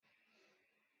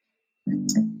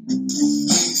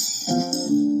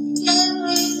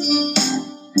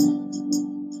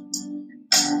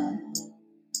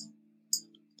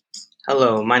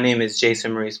My name is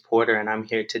Jason Maurice Porter, and I'm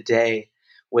here today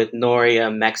with Noria,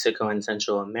 Mexico and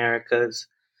Central America's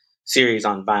series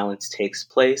on violence takes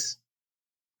place,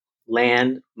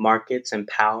 land, markets, and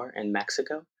power in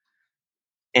Mexico.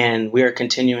 And we are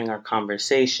continuing our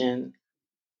conversation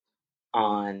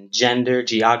on gender,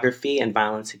 geography, and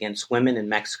violence against women in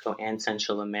Mexico and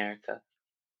Central America.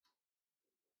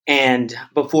 And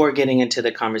before getting into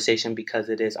the conversation, because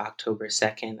it is October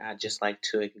 2nd, I'd just like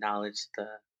to acknowledge the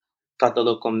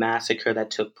Tlatelolco massacre that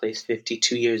took place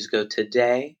 52 years ago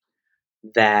today,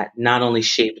 that not only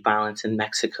shaped violence in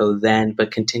Mexico then, but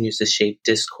continues to shape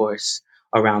discourse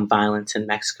around violence in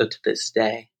Mexico to this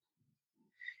day.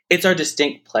 It's our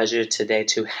distinct pleasure today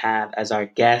to have as our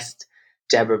guest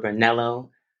Deborah Brunello,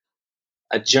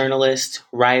 a journalist,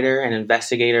 writer, and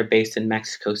investigator based in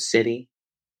Mexico City.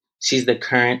 She's the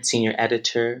current senior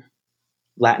editor,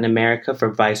 Latin America for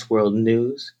Vice World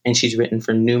News, and she's written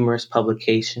for numerous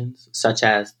publications such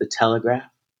as The Telegraph,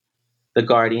 The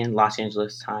Guardian, Los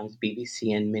Angeles Times,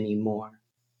 BBC, and many more.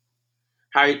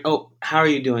 How are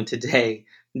you doing today,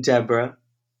 Deborah?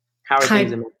 How are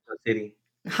things in Hi, Mexico City?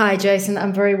 hi, Jason.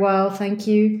 I'm very well, thank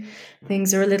you.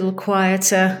 Things are a little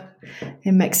quieter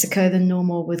in Mexico than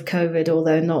normal with COVID,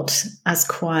 although not as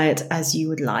quiet as you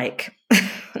would like.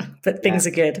 But Yeah, things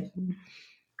are good.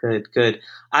 good, good.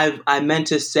 I meant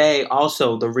to say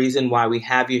also the reason why we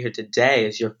have you here today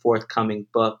is your forthcoming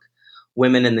book,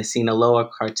 Women in the Sinaloa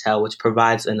Cartel, which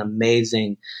provides an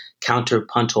amazing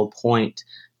counterpuntal point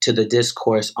to the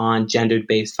discourse on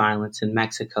gender-based violence in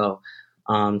Mexico.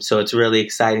 So it's really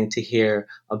exciting to hear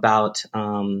about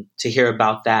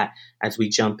that as we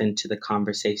jump into the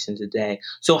conversation today.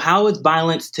 So how is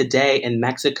violence today in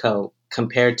Mexico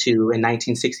compared to in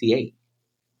 1968?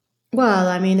 Well,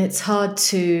 I mean, it's hard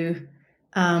to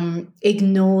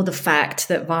ignore the fact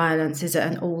that violence is at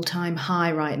an all-time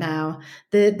high right now.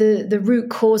 The root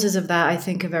causes of that, I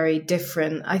think, are very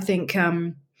different. I think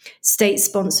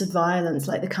state-sponsored violence,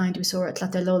 like the kind we saw at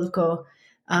Tlatelolco,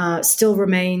 still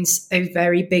remains a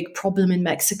very big problem in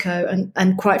Mexico,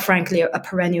 and quite frankly, a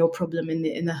perennial problem in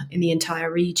the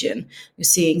entire region. You're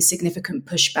seeing significant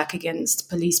pushback against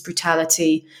police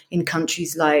brutality in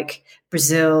countries like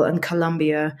Brazil and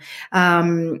Colombia.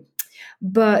 Um,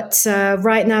 but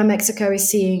right now, Mexico is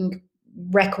seeing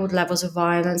record levels of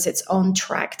violence. It's on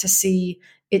track to see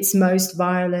its most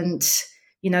violent,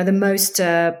 the most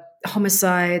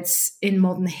homicides in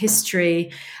modern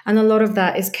history. And a lot of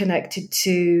that is connected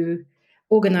to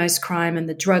organized crime and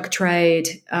the drug trade,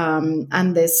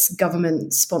 and this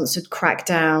government sponsored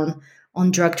crackdown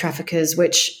on drug traffickers,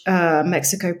 which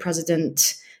Mexico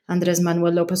President Andres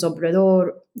Manuel Lopez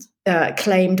Obrador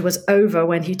claimed was over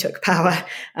when he took power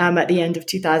at the end of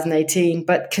 2018,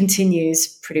 but continues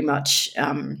pretty much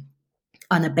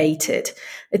unabated.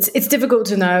 It's difficult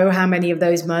to know how many of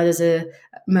those murders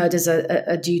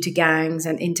are due to gangs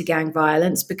and intergang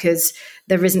violence, because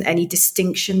there isn't any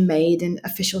distinction made in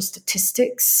official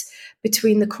statistics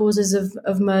between the causes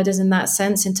of murders in that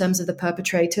sense, in terms of the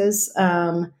perpetrators.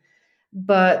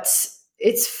 But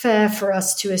it's fair for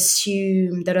us to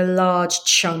assume that a large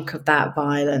chunk of that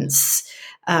violence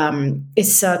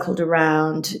is centered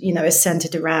around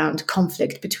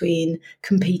conflict between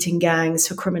competing gangs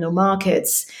for criminal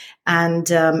markets,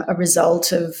 and a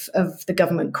result of the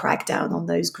government crackdown on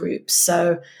those groups.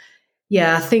 So,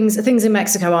 yeah, things in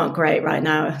Mexico aren't great right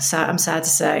now. I'm sad to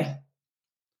say.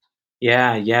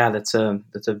 Yeah, that's a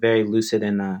very lucid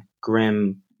and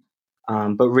grim,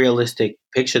 but realistic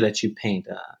picture that you paint.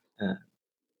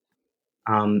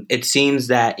 It seems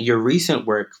that your recent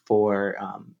work for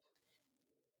um,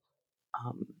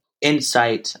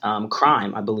 Insight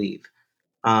Crime, I believe,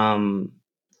 um,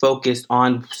 focused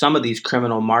on some of these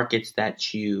criminal markets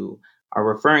that you are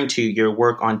referring to. Your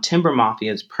work on timber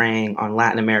mafias preying on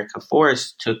Latin America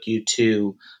forests took you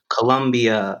to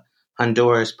Colombia,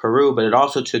 Honduras, Peru, but it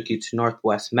also took you to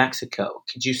Northwest Mexico.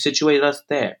 Could you situate us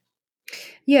there?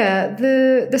 Yeah,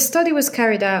 the study was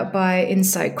carried out by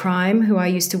Insight Crime, who I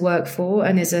used to work for,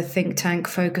 and is a think tank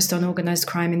focused on organized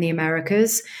crime in the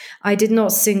Americas. I did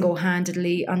not single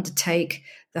handedly undertake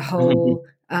the whole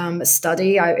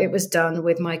study. It was done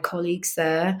with my colleagues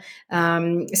there.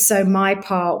 So my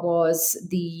part was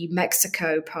the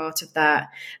Mexico part of that.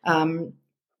 And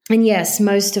yes,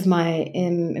 most of my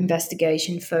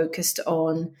investigation focused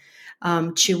on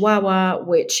Chihuahua,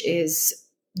 which is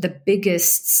the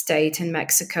biggest state in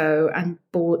Mexico and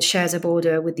shares a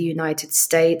border with the United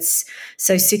States.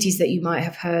 So cities that you might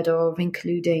have heard of,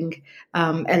 including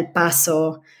El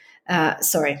Paso,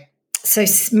 sorry, So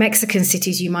Mexican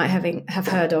cities you might have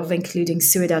heard of, including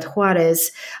Ciudad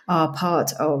Juarez, are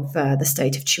part of the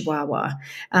state of Chihuahua.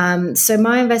 So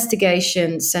my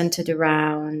investigation centered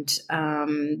around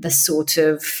the sort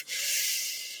of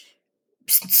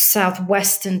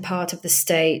southwestern part of the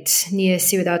state near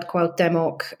Ciudad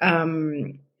Cuauhtemoc,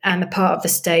 and the part of the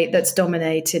state that's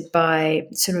dominated by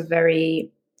sort of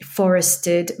very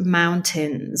forested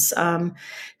mountains.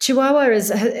 Chihuahua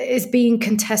is being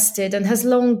contested and has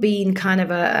long been kind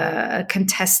of a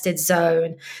contested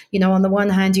zone. You know, on the one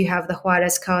hand, you have the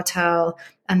Juarez cartel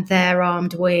and their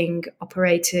armed wing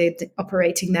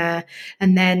operating there,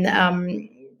 and then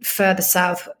further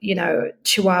south, you know,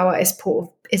 Chihuahua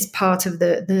is part of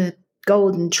the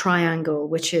Golden Triangle,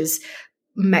 which is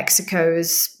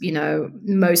Mexico's, you know,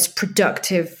 most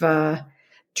productive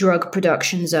drug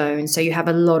production zone. So you have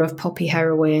a lot of poppy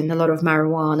heroin, a lot of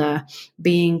marijuana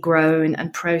being grown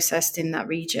and processed in that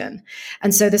region.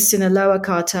 And so the Sinaloa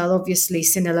cartel, obviously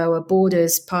Sinaloa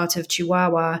borders part of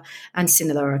Chihuahua, and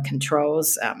Sinaloa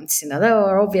controls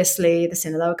Sinaloa, obviously the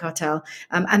Sinaloa cartel.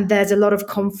 And there's a lot of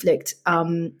conflict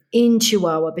in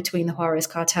Chihuahua between the Juarez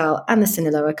cartel and the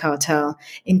Sinaloa cartel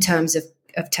in terms of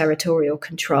territorial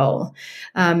control.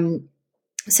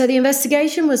 So the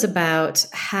investigation was about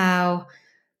how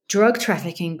drug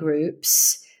trafficking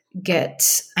groups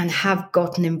get and have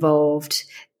gotten involved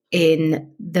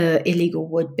in the illegal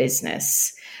wood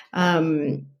business.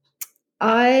 I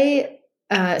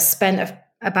spent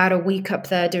about a week up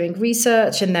there doing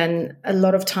research, and then a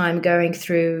lot of time going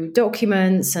through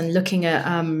documents and looking at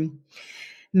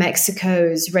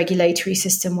Mexico's regulatory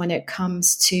system when it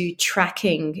comes to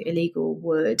tracking illegal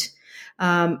wood.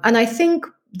 And I think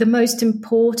the most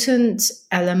important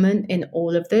element in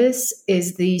all of this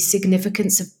is the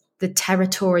significance of the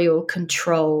territorial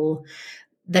control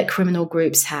that criminal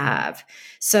groups have.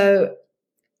 So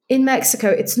in Mexico,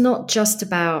 it's not just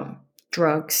about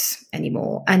drugs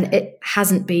anymore, and it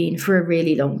hasn't been for a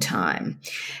really long time.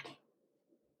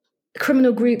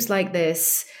 Criminal groups like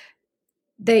this,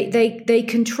 they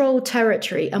control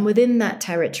territory, and within that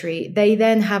territory, they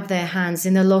then have their hands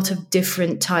in a lot of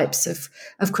different types of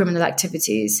criminal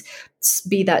activities,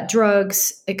 be that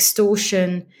drugs,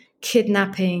 extortion,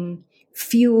 kidnapping,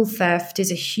 fuel theft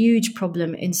is a huge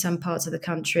problem in some parts of the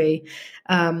country.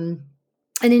 And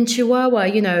in Chihuahua,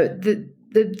 you know,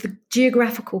 the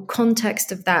geographical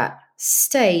context of that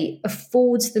state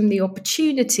affords them the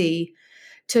opportunity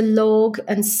to log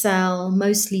and sell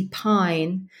mostly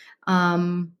pine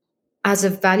as a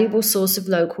valuable source of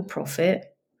local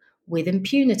profit with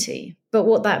impunity. But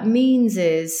what that means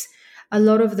is a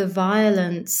lot of the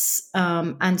violence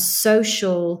and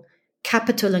social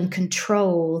capital and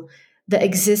control that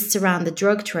exists around the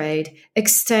drug trade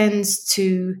extends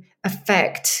to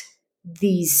affect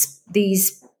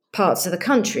these parts of the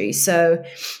country. So,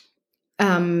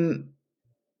 you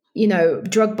know,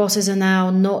 drug bosses are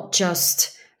now not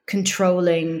just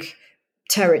controlling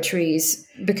territories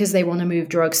because they want to move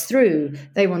drugs through.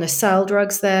 They want to sell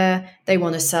drugs there. They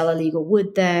want to sell illegal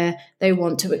wood there. They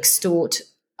want to extort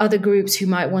other groups who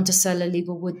might want to sell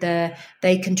illegal wood there.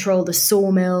 They control the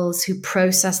sawmills who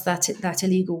process that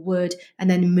illegal wood and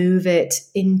then move it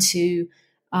into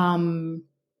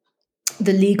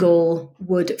the legal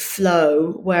wood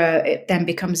flow, where it then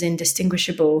becomes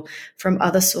indistinguishable from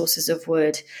other sources of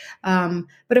wood.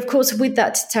 But of course, with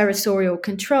that territorial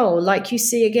control, like you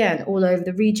see again all over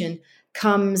the region,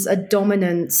 comes a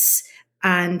dominance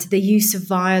and the use of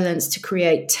violence to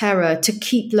create terror to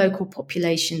keep local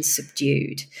populations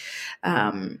subdued.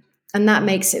 And that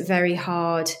makes it very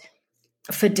hard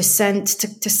for dissent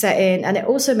to set in. And it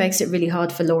also makes it really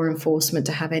hard for law enforcement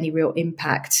to have any real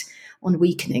impact on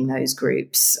weakening those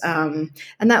groups. And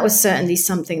that was certainly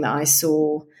something that I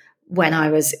saw when I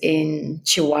was in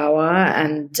Chihuahua,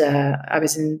 and I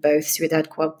was in both Ciudad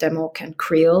Cuauhtemoc and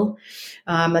Creel.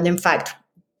 And in fact,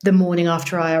 the morning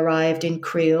after I arrived in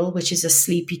Creel, which is a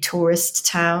sleepy tourist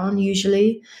town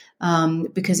usually,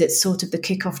 because it's sort of the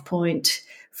kickoff point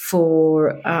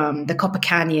for the Copper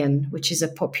Canyon, which is a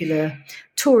popular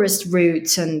tourist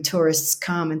route, and tourists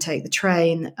come and take the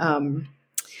train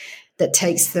that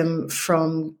takes them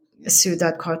from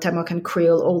Ciudad Cuauhtemoc and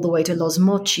Creel all the way to Los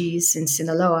Mochis in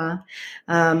Sinaloa.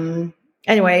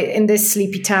 Anyway, in this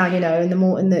sleepy town, you know, in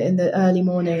the early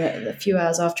morning, a few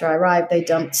hours after I arrived, they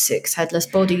dumped 6 headless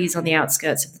bodies on the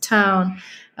outskirts of the town,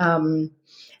 and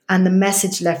the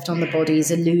message left on the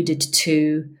bodies alluded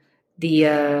to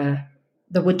the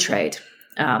wood trade.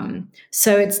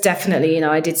 So it's definitely, you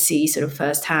know, I did see sort of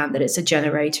firsthand that it's a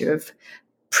generator of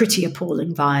pretty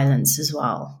appalling violence as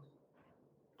well.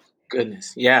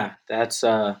 Goodness, yeah, that's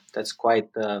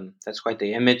quite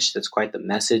the image. That's quite the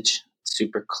message.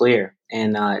 super clear.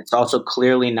 And it's also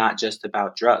clearly not just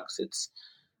about drugs. It's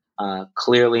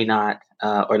clearly not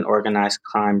an organized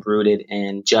crime rooted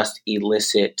in just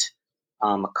illicit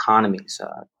economies.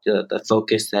 The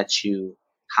focus that you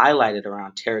highlighted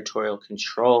around territorial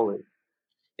control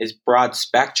is broad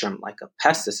spectrum, like a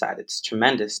pesticide. It's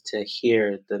tremendous to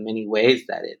hear the many ways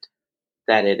that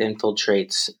it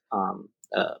infiltrates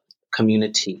a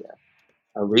community,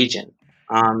 a region.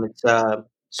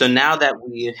 So now that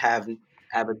we have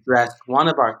addressed one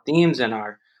of our themes in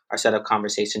our set of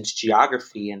conversations,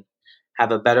 geography, and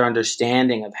have a better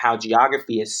understanding of how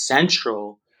geography is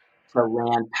central to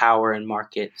land power and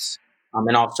markets,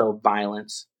 and also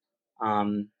violence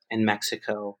in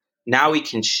Mexico. Now we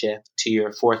can shift to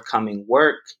your forthcoming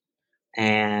work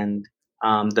and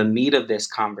the meat of this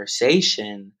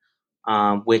conversation,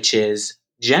 which is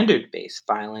gendered based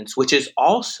violence, which is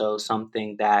also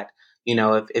something that,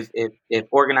 if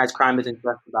organized crime isn't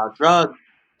just about drugs,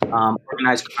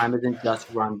 organized crime isn't just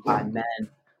run by men.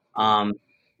 Um,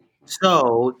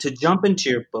 so, to jump into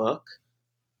your book,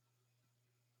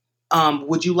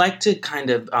 would you like to kind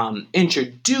of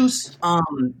introduce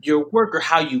your work or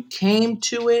how you came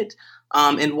to it,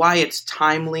 and why it's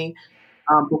timely,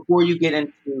 before you get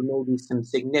into maybe some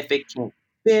significant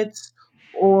bits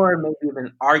or maybe even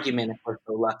an argument if we're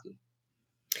so lucky?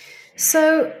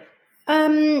 So,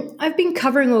 I've been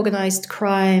covering organized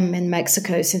crime in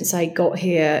Mexico since I got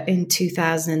here in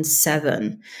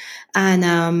 2007.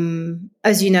 And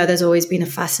as you know, there's always been a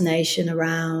fascination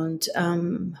around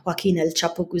Joaquin El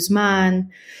Chapo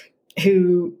Guzman,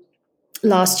 who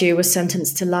last year was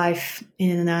sentenced to life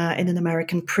in an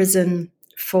American prison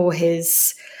for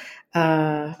his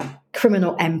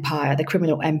criminal empire, the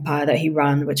criminal empire that he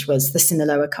ran, which was the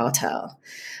Sinaloa cartel.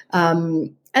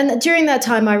 And during that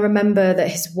time, I remember that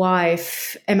his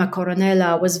wife, Emma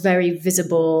Coronella, was very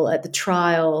visible at the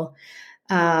trial.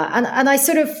 And I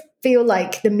sort of feel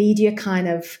like the media kind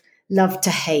of loved to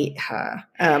hate her,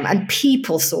 and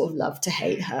people sort of loved to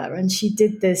hate her. And she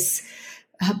did this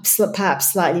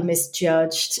perhaps slightly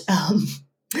misjudged,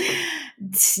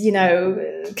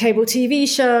 cable TV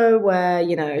show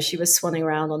where, she was swanning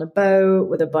around on a boat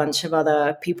with a bunch of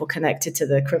other people connected to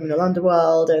the criminal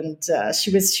underworld. And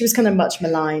she was kind of much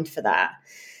maligned for that.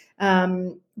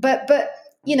 But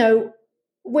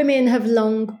women have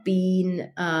long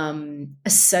been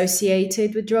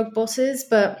associated with drug bosses,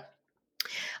 but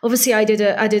obviously I did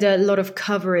a lot of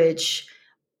coverage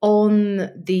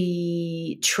on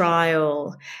the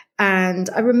trial. And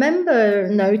I remember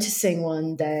noticing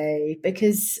one day,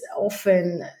 because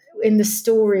often in the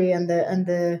story and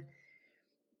the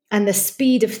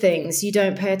speed of things, you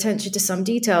don't pay attention to some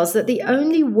details, that the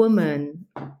only woman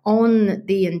on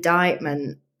the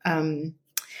indictment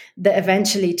that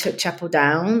eventually took Chapo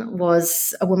down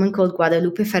was a woman called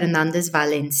Guadalupe Fernandez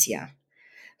Valencia,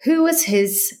 who was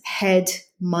his head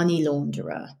money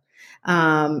launderer.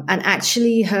 And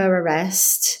actually her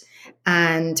arrest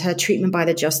and her treatment by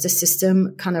the justice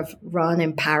system kind of run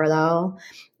in parallel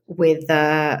with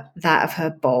that of her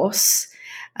boss.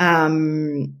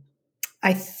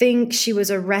 I think she was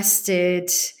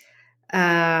arrested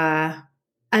a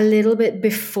little bit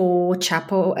before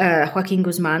Joaquin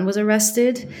Guzman was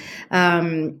arrested.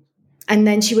 And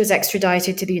then she was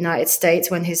extradited to the United States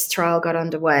when his trial got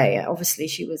underway. Obviously,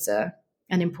 she was an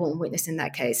important witness in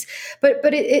that case. But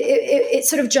it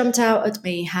sort of jumped out at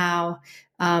me how,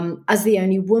 as the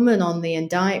only woman on the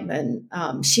indictment,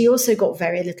 she also got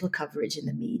very little coverage in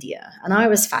the media. And I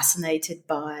was fascinated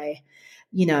by,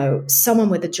 someone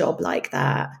with a job like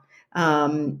that.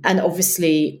 And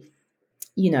obviously,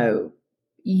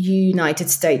 United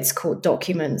States court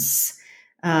documents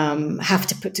have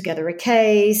to put together a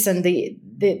case, and the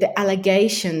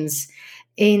allegations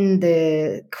in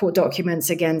the court documents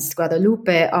against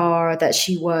Guadalupe are that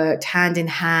she worked hand in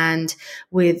hand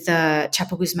with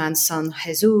Chapo Guzman's son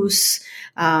Jesus,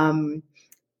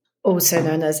 also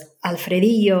known as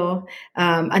Alfredillo,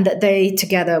 and that they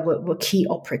together were key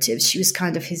operatives. She was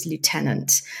kind of his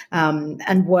lieutenant,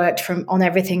 and worked on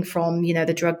everything from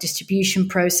the drug distribution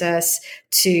process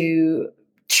to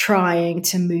trying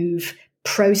to move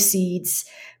proceeds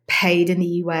paid in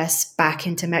the US back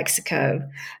into Mexico.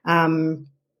 And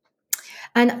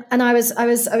I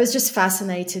was just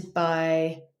fascinated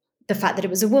by the fact that it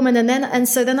was a woman. And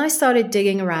so then I started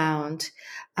digging around,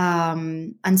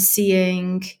 and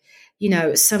seeing,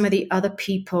 some of the other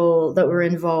people that were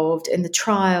involved in the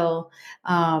trial,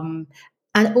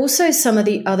 and also some of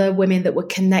the other women that were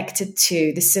connected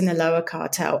to the Sinaloa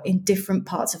cartel in different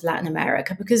parts of Latin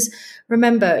America. Because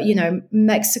remember,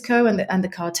 Mexico and the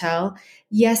cartel,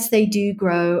 yes, they do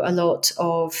grow a lot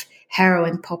of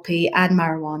heroin, poppy, and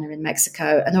marijuana in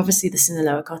Mexico. And obviously, the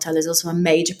Sinaloa cartel is also a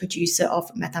major producer of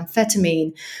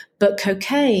methamphetamine. But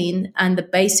cocaine and the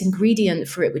base ingredient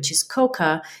for it, which is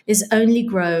coca, is only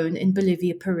grown in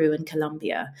Bolivia, Peru, and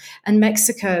Colombia. And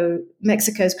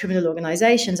Mexico's criminal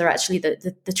organizations are actually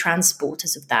the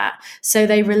transporters of that. So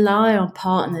they rely on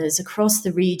partners across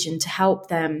the region to help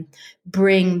them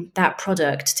bring that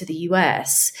product to the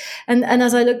US. And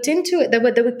as I looked into it, there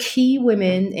were key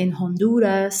women in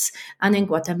Honduras and in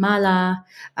Guatemala,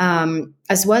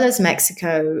 as well as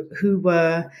Mexico, who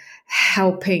were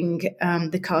helping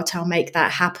the cartel make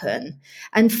that happen.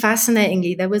 And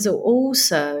fascinatingly, there was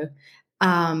also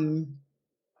a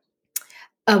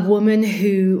woman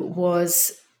who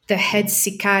was the head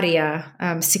sicaria.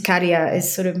 Sicaria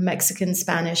is sort of Mexican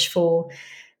Spanish for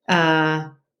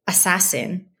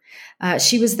assassin.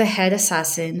 She was the head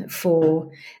assassin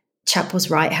for Chapo's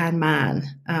right-hand man,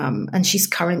 and she's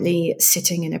currently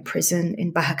sitting in a prison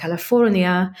in Baja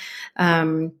California.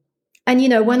 And,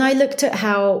 when I looked at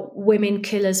how women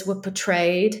killers were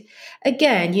portrayed,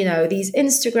 again, these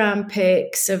Instagram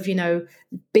pics of,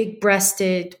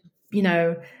 big-breasted,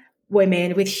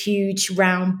 women with huge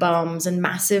round bums and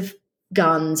massive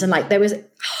guns, and like there was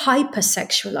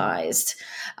hypersexualized.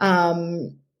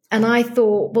 And I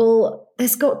thought, well,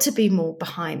 there's got to be more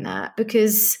behind that,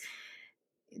 because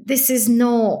this is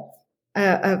not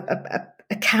a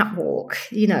catwalk.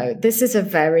 This is a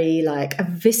very a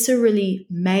viscerally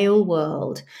male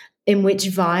world in which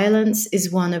violence is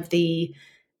one of the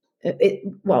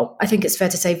I think it's fair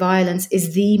to say violence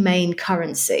is the main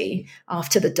currency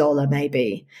after the dollar,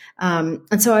 maybe.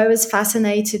 And so I was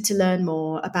fascinated to learn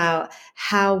more about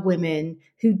how women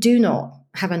who do not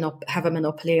have a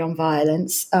monopoly on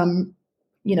violence,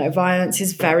 violence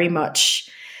is very much,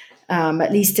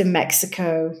 at least in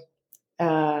Mexico,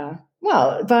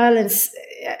 violence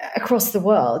across the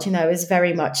world, is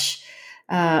very much,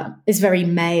 is very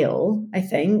male, I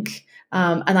think.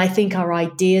 And I think our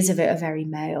ideas of it are very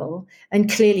male.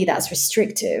 And clearly that's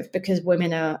restrictive, because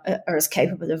women are as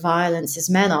capable of violence as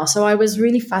men are. So I was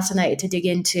really fascinated to dig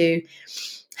into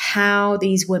how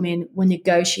these women were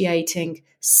negotiating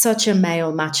such a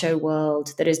male macho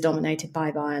world that is dominated by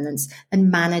violence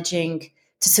and managing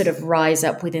to sort of rise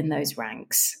up within those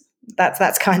ranks.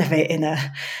 That's kind of it in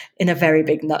a very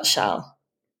big nutshell.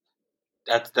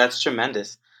 That's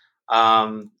tremendous.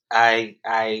 I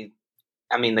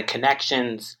mean, the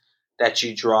connections that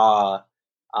you draw,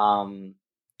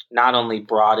 not only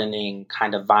broadening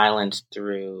kind of violence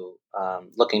through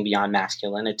looking beyond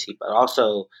masculinity, but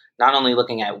also not only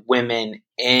looking at women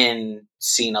in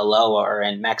Sinaloa or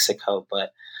in Mexico,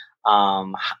 but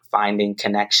finding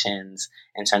connections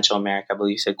in Central America. I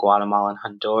believe you said Guatemala and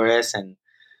Honduras, and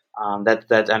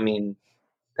that's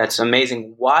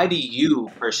amazing. Why do you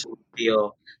personally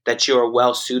feel that you are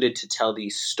well suited to tell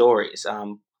these stories?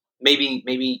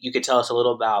 Maybe you could tell us a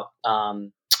little about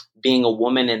being a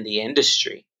woman in the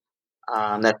industry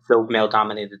that's so male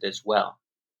dominated as well.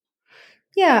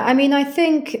 Yeah, I mean, I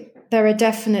think there are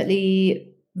definitely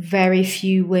very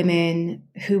few women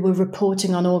who were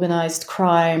reporting on organized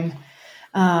crime,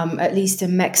 at least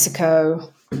in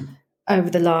Mexico, over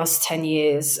the last 10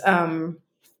 years.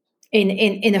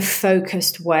 In a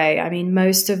focused way. I mean,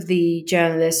 most of the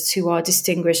journalists who are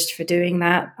distinguished for doing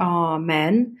that are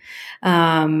men,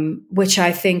 which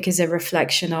I think is a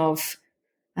reflection of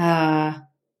the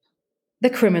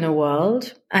criminal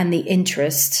world and the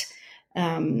interest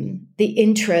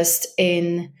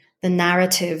in the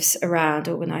narratives around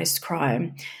organized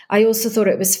crime. I also thought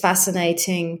it was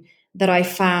fascinating that I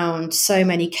found so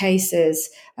many cases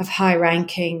of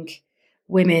high-ranking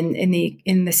women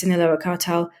in the Sinaloa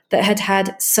cartel that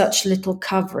had such little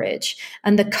coverage.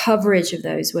 And the coverage of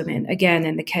those women, again,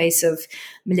 in the case of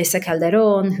Melissa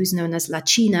Calderon, who's known as La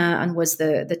China and was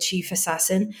the chief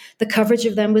assassin, the coverage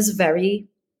of them was very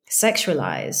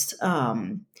sexualized,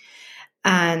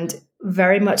 and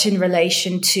very much in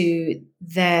relation to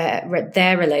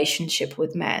their relationships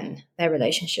with men.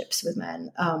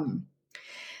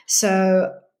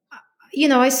 So,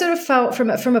 I sort of felt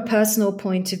from a personal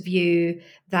point of view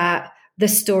that the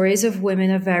stories of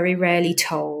women are very rarely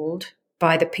told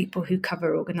by the people who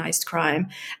cover organized crime.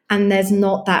 And there's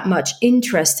not that much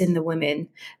interest in the women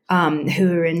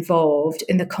who are involved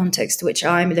in the context which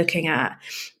I'm looking at.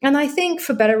 And I think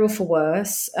for better or for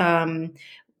worse,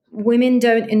 women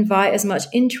don't invite as much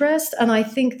interest. And I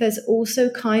think there's also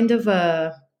kind of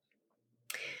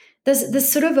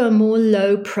there's sort of a more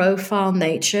low profile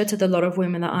nature to the lot of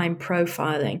women that I'm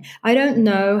profiling. I don't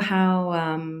know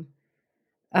how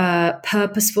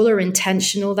purposeful or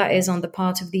intentional that is on the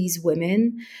part of these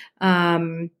women.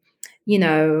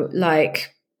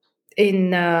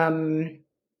 in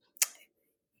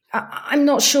I'm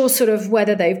not sure sort of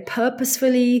whether they've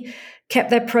purposefully kept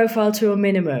their profile to a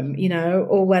minimum,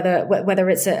 or whether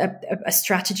it's a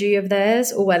strategy of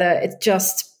theirs, or whether it's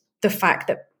just the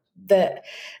fact that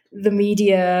the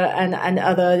media and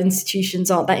other institutions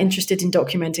aren't that interested in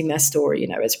documenting their story.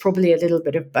 It's probably a little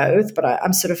bit of both, but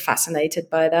I'm sort of fascinated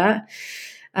by that.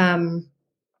 And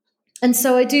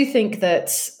so I do think that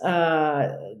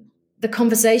the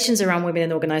conversations around women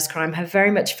in organized crime have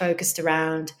very much focused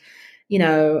around,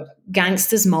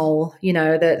 gangster's mole,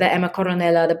 the Emma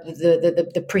Coronella,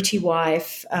 the pretty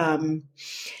wife,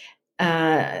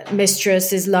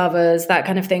 mistresses, lovers, that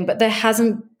kind of thing. But there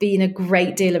hasn't been a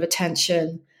great deal of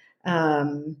attention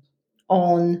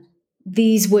on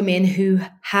these women who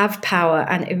have power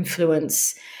and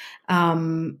influence,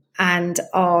 and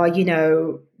are,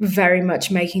 very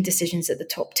much making decisions at the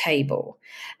top table.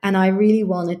 And I really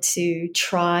wanted to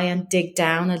try and dig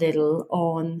down a little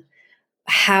on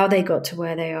how they got to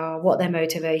where they are, what their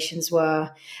motivations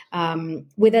were,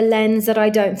 with a lens that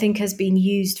I don't think has been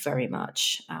used very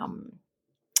much.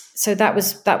 So that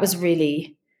was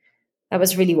really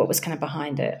what was kind of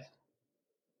behind it.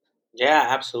 Yeah,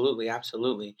 absolutely,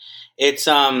 absolutely. It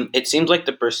seems like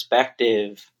the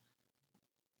perspective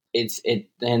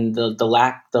and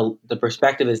the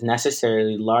perspective is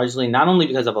necessarily largely not only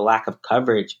because of a lack of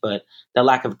coverage, but the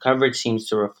lack of coverage seems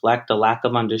to reflect a lack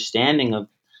of understanding of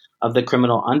the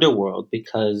criminal underworld,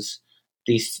 because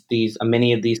these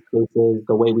many of these cases,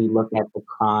 the way we look at the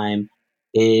crime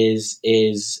is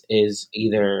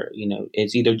either,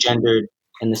 it's either gendered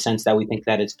in the sense that we think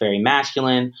that it's very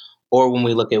masculine, or when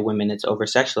we look at women, it's over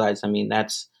sexualized.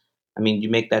 You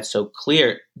make that so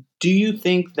clear. Do you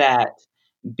think that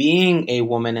being a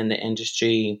woman in the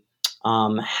industry,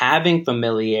 having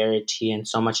familiarity and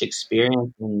so much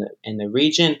experience in the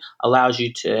region allows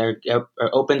you to or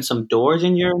open some doors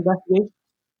in your investigation?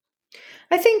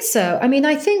 I think so.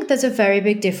 I think there's a very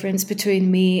big difference between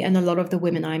me and a lot of the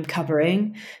women I'm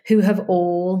covering, who have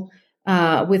all,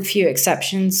 with few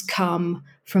exceptions, come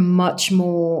from much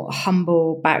more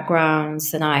humble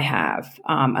backgrounds than I have,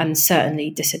 and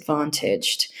certainly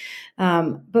disadvantaged.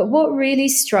 But what really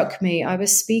struck me, I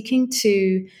was speaking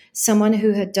to someone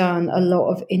who had done a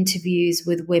lot of interviews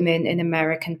with women in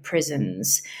American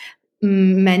prisons,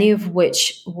 many of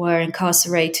which were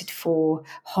incarcerated for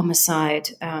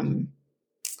homicide.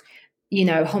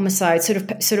 Homicide,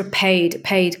 sort of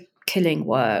paid killing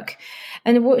work.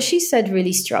 And what she said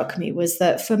really struck me was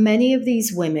that for many of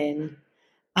these women,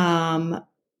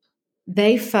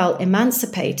 they felt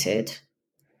emancipated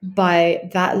by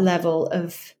that level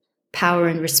of power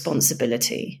and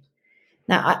responsibility.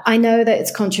 Now, I know that it's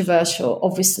controversial,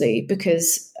 obviously,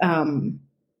 because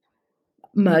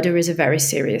murder is a very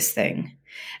serious thing.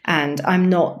 And I'm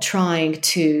not trying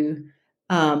to,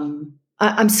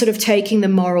 I'm sort of taking the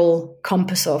moral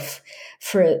compass off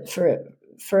for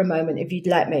a moment, if you'd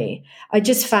let me. I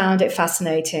just found it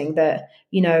fascinating that,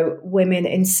 women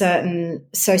in certain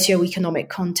socioeconomic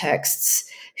contexts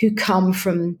who come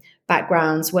from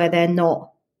backgrounds where they're not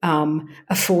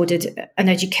afforded an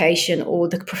education or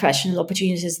the professional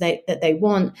opportunities that they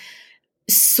want,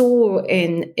 saw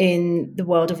in the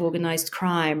world of organized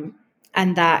crime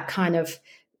and that kind of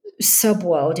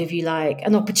subworld, if you like,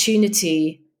 an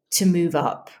opportunity to move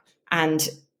up. And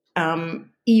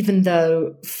even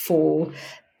though for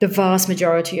the vast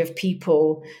majority of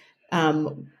people,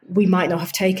 we might not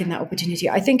have taken that opportunity,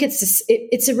 I think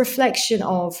it's a reflection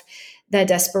of their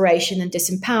desperation and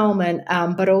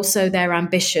disempowerment, but also their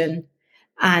ambition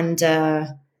and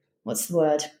what's the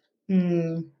word?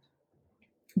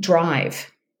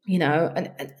 Drive.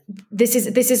 And this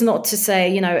is not to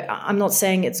say, I'm not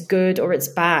saying it's good or it's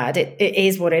bad. It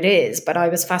is what it is. But I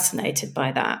was fascinated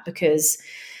by that because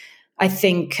I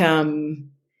think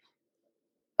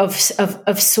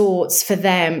of sorts for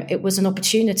them it was an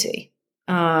opportunity,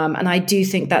 and I do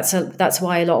think that's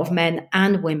why a lot of men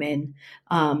and women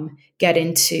get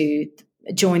into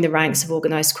join the ranks of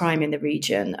organized crime in the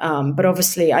region. But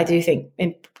obviously, I do think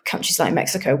in countries like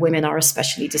Mexico, women are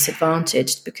especially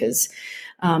disadvantaged because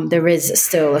there is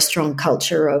still a strong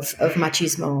culture of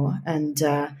machismo and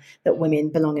that women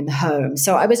belong in the home.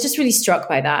 So I was just really struck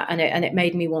by that, and it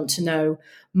made me want to know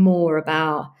more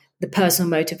about the personal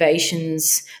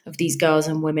motivations of these girls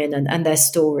and women and their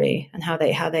story and how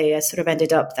they sort of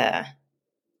ended up there.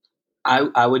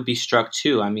 I would be struck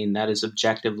too. That is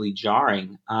objectively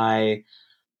jarring.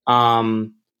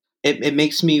 It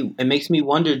makes me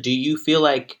wonder, do you feel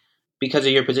like because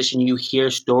of your position you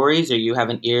hear stories, or you have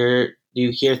an ear, do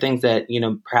you hear things that,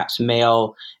 perhaps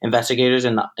male investigators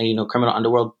in the, criminal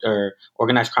underworld or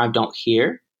organized crime don't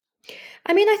hear?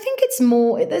 I mean, I think it's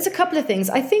more. There's a couple of things.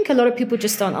 I think a lot of people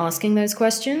just aren't asking those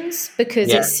questions because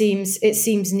Yeah. it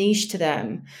seems niche to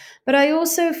them. But I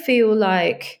also feel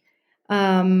like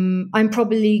I'm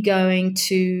probably going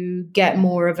to get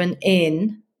more of an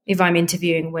in if I'm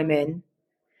interviewing women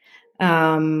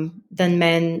than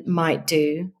men might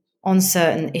do on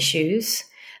certain issues.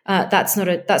 That's not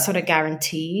a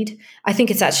guaranteed. I think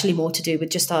it's actually more to do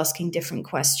with just asking different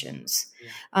questions.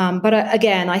 Yeah. But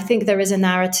again, I think there is a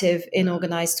narrative in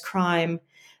organized crime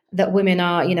that women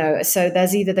are, so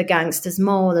there's either the gangsters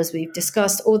mole, as we've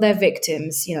discussed, or they're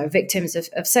victims, victims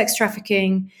of sex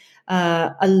trafficking.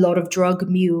 A lot of drug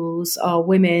mules are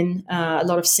women. A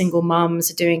lot of single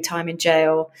mums are doing time in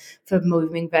jail for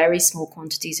moving very small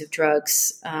quantities of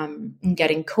drugs and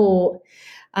getting caught.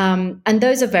 And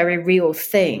those are very real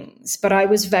things. But I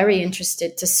was very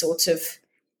interested to sort of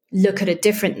look at a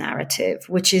different narrative,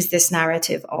 which is this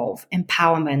narrative of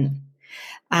empowerment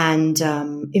and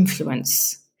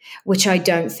influence, which I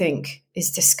don't think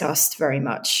is discussed very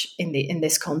much in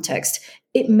this context.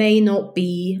 It may not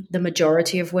be the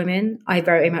majority of women. I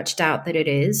very much doubt that it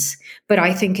is, but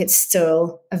I think it's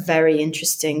still a very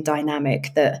interesting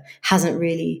dynamic that hasn't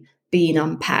really been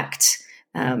unpacked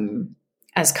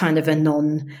as kind of a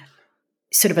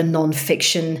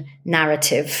non-fiction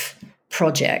narrative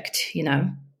project.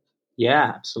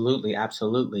 Yeah, absolutely,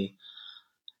 absolutely.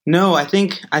 No, I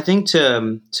think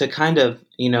to kind of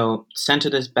center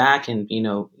this back and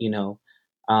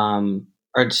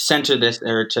or to center this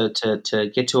or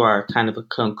to get to our kind of a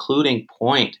concluding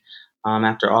point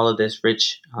after all of this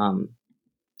rich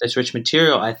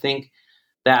material. I think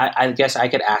that I guess I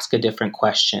could ask a different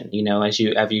question. As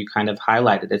you kind of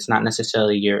highlighted, it's not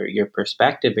necessarily your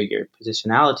perspective or your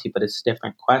positionality, but it's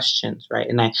different questions, right?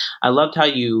 And I loved how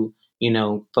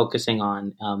focusing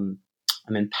on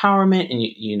empowerment, and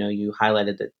you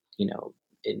highlighted that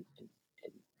in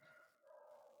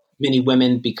many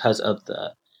women, because of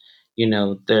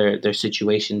their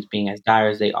situations being as dire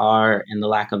as they are and the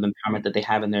lack of empowerment that they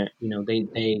have in their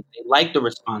they like the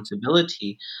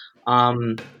responsibility.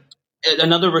 Um,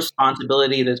 Another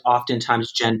responsibility that's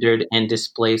oftentimes gendered and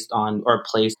displaced on or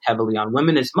placed heavily on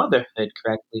women is motherhood,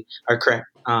 correct.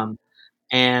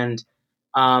 And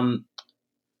um,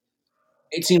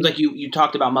 it seems like you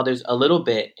talked about mothers a little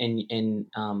bit in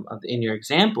your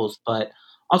examples, but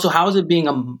also, how is it being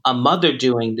a mother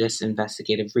doing this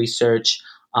investigative research?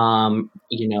 Um,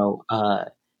 you know, uh,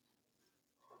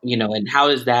 and how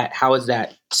is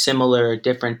that similar or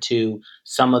different to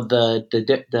some of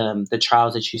the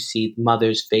trials that you see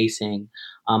mothers facing,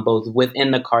 both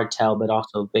within the cartel but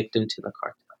also victim to the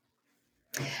cartel?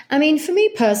 I mean, for me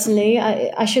personally,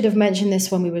 I should have mentioned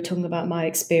this when we were talking about my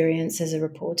experience as a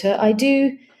reporter. I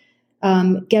do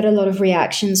get a lot of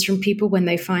reactions from people when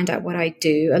they find out what I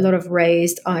do, a lot of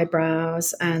raised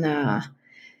eyebrows and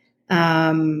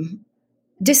um,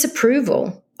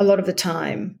 disapproval a lot of the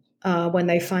time when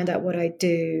they find out what I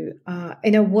do,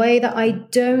 in a way that I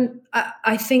don't.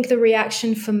 I think the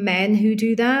reaction for men who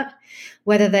do that,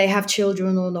 whether they have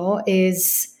children or not,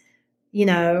 is, you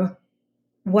know,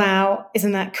 wow,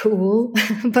 isn't that cool?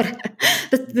 But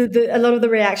a lot of the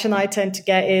reaction I tend to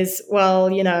get is,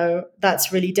 well,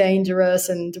 that's really dangerous,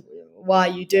 and why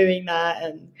are you doing that?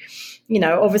 And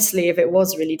obviously, if it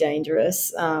was really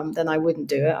dangerous, then I wouldn't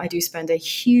do it. I do spend a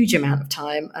huge amount of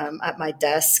time at my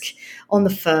desk on the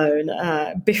phone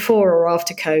before or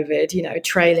after COVID,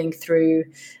 trailing through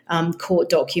court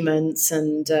documents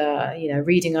and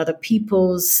reading other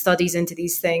people's studies into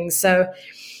these things. So,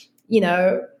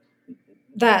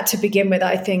 that to begin with,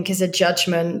 I think, is a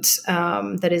judgment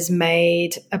that is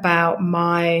made about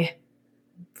my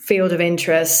field of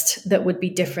interest that would be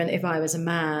different if I was a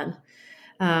man.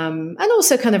 And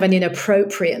also kind of an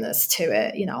inappropriateness to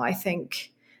it. I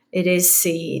think it is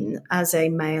seen as a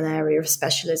male area of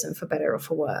specialism, for better or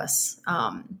for worse.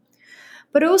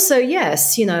 But also,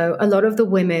 yes, a lot of the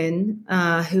women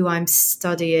who I'm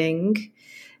studying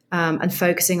and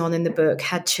focusing on in the book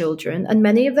had children, and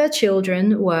many of their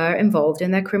children were involved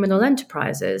in their criminal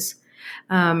enterprises.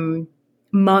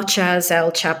 Much as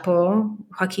El Chapo,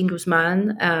 Joaquin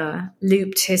Guzman,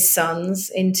 looped his sons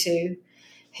into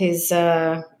his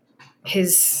what's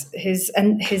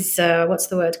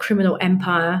the word, criminal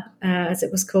empire, as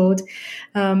it was called.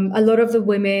 A lot of the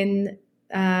women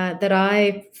that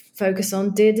I focus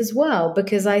on did as well,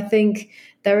 because I think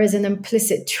there is an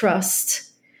implicit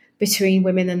trust between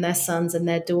women and their sons and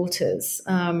their daughters.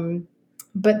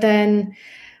 But then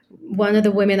one of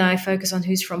the women I focus on,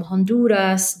 who's from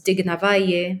Honduras, Digna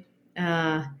Valle,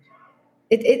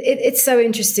 it's so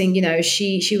interesting.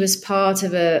 She was part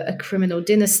of a criminal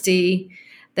dynasty.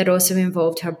 that also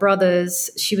involved her brothers.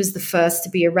 She was the first to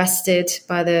be arrested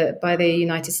by the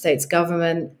United States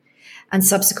government, and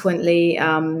subsequently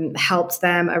helped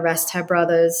them arrest her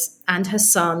brothers and her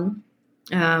son.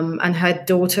 And her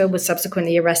daughter was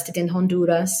subsequently arrested in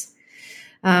Honduras.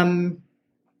 And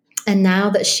now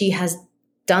that she has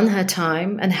done her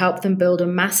time and helped them build a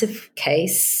massive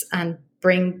case and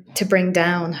bring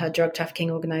down her drug trafficking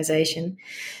organization,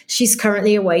 she's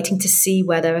currently awaiting to see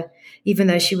whether, even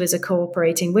though she was a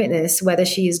cooperating witness, whether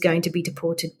she is going to be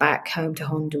deported back home to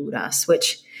Honduras,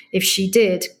 which, if she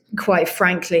did, quite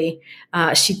frankly,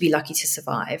 she'd be lucky to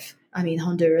survive. I mean,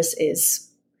 Honduras is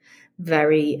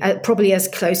very, probably as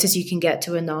close as you can get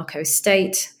to a narco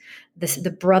state.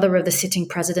 The brother of the sitting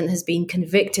president has been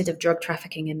convicted of drug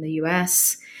trafficking in the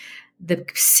US. The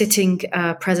sitting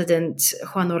president,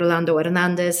 Juan Orlando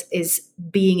Hernandez, is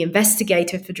being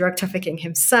investigated for drug trafficking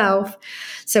himself.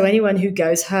 So anyone who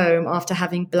goes home after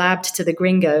having blabbed to the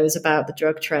gringos about the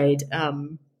drug trade,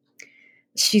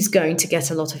 she's going to get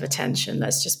a lot of attention.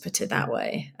 Let's just put it that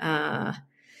way.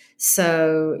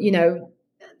 So, you know,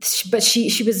 but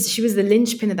she was the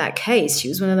linchpin of that case. She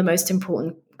was one of the most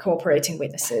important cooperating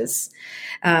witnesses.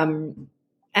 And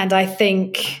I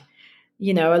think,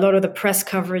 you know, a lot of the press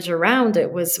coverage around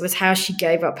it was how she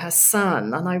gave up her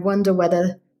son. And I wonder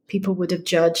whether people would have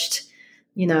judged,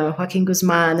 you know, Joaquin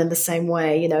Guzman in the same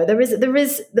way. You know, there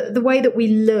is the way that we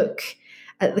look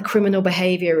at the criminal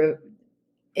behavior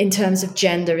in terms of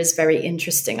gender is very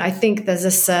interesting. I think there's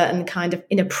a certain kind of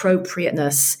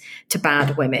inappropriateness to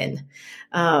bad women.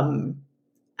 And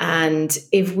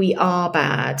if we are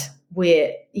bad,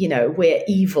 we're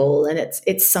evil, and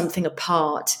it's something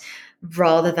apart,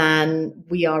 rather than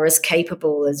we are as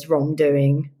capable as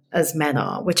wrongdoing as men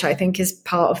are, which I think is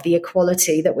part of the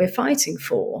equality that we're fighting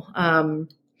for.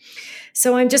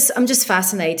 So I'm just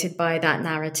fascinated by that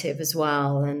narrative as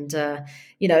well. And,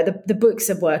 you know, the book's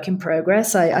a work in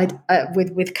progress.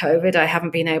 With COVID, I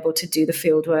haven't been able to do the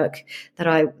field work that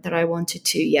I wanted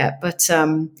to yet, but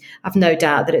I've no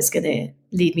doubt that it's going to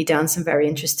lead me down some very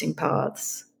interesting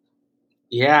paths.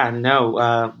 Yeah,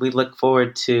 no, we look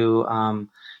forward to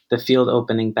the field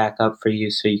opening back up for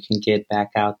you so you can get back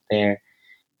out there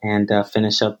and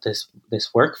finish up this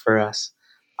work for us.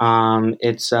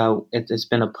 It's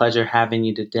been a pleasure having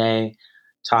you today,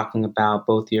 talking about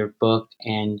both your book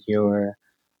and your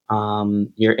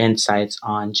insights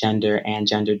on gender and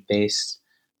gender-based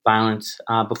violence.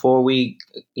 Before we,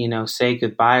 say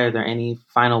goodbye, are there any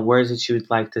final words that you would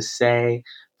like to say?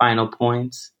 Final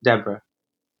points, Deborah?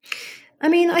 I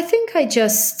mean, I think I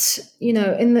just,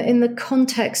 in the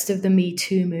context of the Me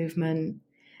Too movement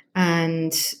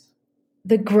and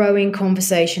the growing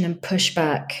conversation and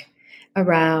pushback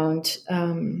around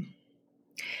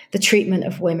the treatment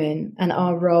of women and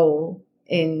our role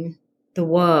in the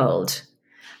world,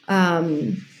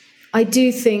 I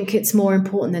do think it's more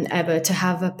important than ever to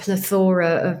have a plethora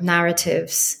of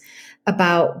narratives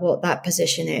about what that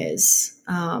position is.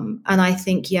 And I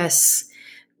think, yes,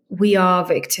 we are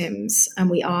victims and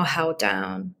we are held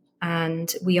down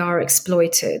and we are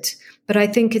exploited. But I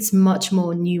think it's much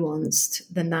more nuanced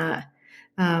than that.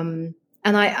 And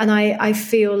I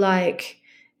feel like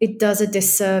it does a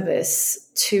disservice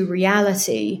to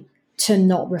reality to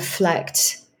not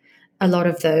reflect a lot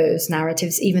of those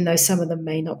narratives, even though some of them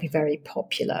may not be very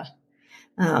popular.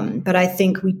 But I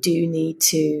think we do need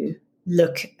to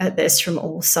look at this from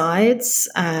all sides,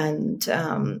 and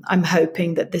I'm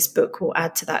hoping that this book will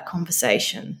add to that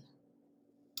conversation.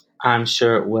 I'm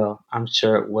sure it will.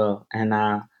 And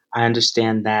I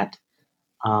understand that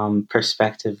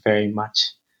perspective very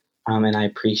much, and I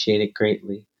appreciate it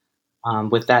greatly.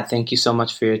 With that, thank you so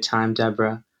much for your time,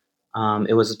 Deborah.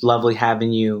 It was lovely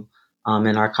having you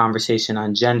in our conversation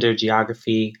on gender,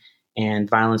 geography, and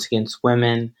violence against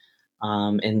women.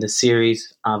 In the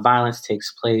series, Violence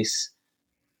Takes Place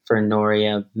for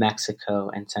Noria, Mexico,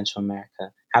 and Central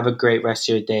America. Have a great rest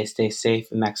of your day. Stay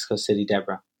safe in Mexico City,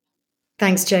 Deborah.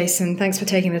 Thanks, Jason. Thanks for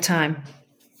taking the time.